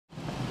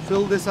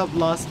filled this up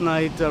last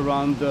night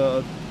around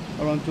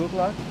 2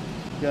 o'clock.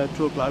 Yeah,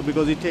 2 o'clock,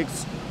 because it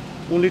takes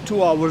only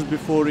 2 hours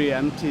before it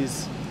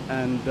empties,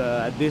 and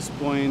at this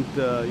point,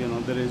 you know,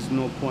 there is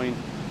no point,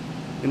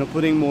 you know,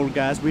 putting more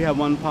gas. We have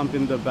one pump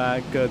in the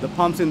back. The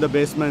pumps in the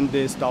basement,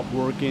 they stopped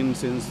working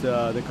since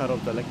they cut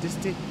off the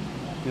electricity.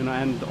 You know,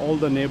 and all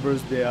the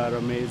neighbors, they are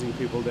amazing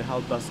people. They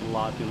helped us a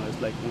lot. You know, it's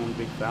like one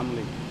big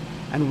family,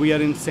 and we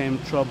are in same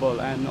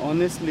trouble. And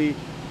honestly,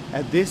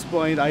 at this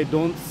point, I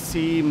don't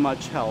see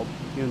much help.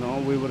 You know,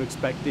 we were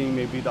expecting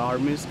maybe the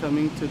army is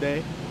coming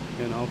today.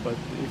 You know, but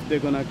if they're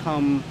gonna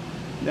come,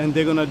 then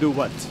they're gonna do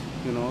what?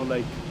 You know,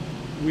 like,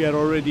 we are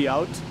already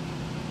out.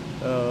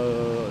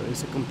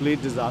 It's a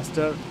complete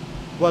disaster.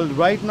 Well,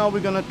 right now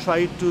we're gonna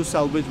try to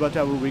salvage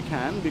whatever we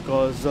can,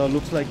 because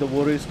looks like the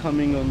water is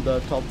coming on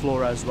the top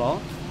floor as well,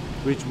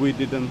 which we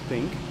didn't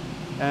think.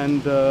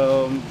 And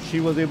she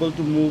was able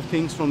to move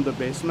things from the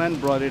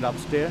basement, brought it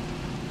upstairs,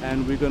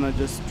 and we're gonna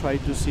just try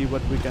to see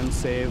what we can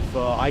save.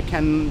 I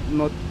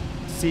cannot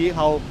see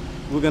how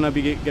we're gonna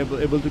be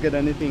able to get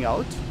anything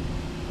out,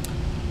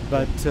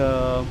 but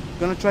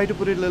gonna try to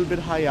put it a little bit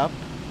high up.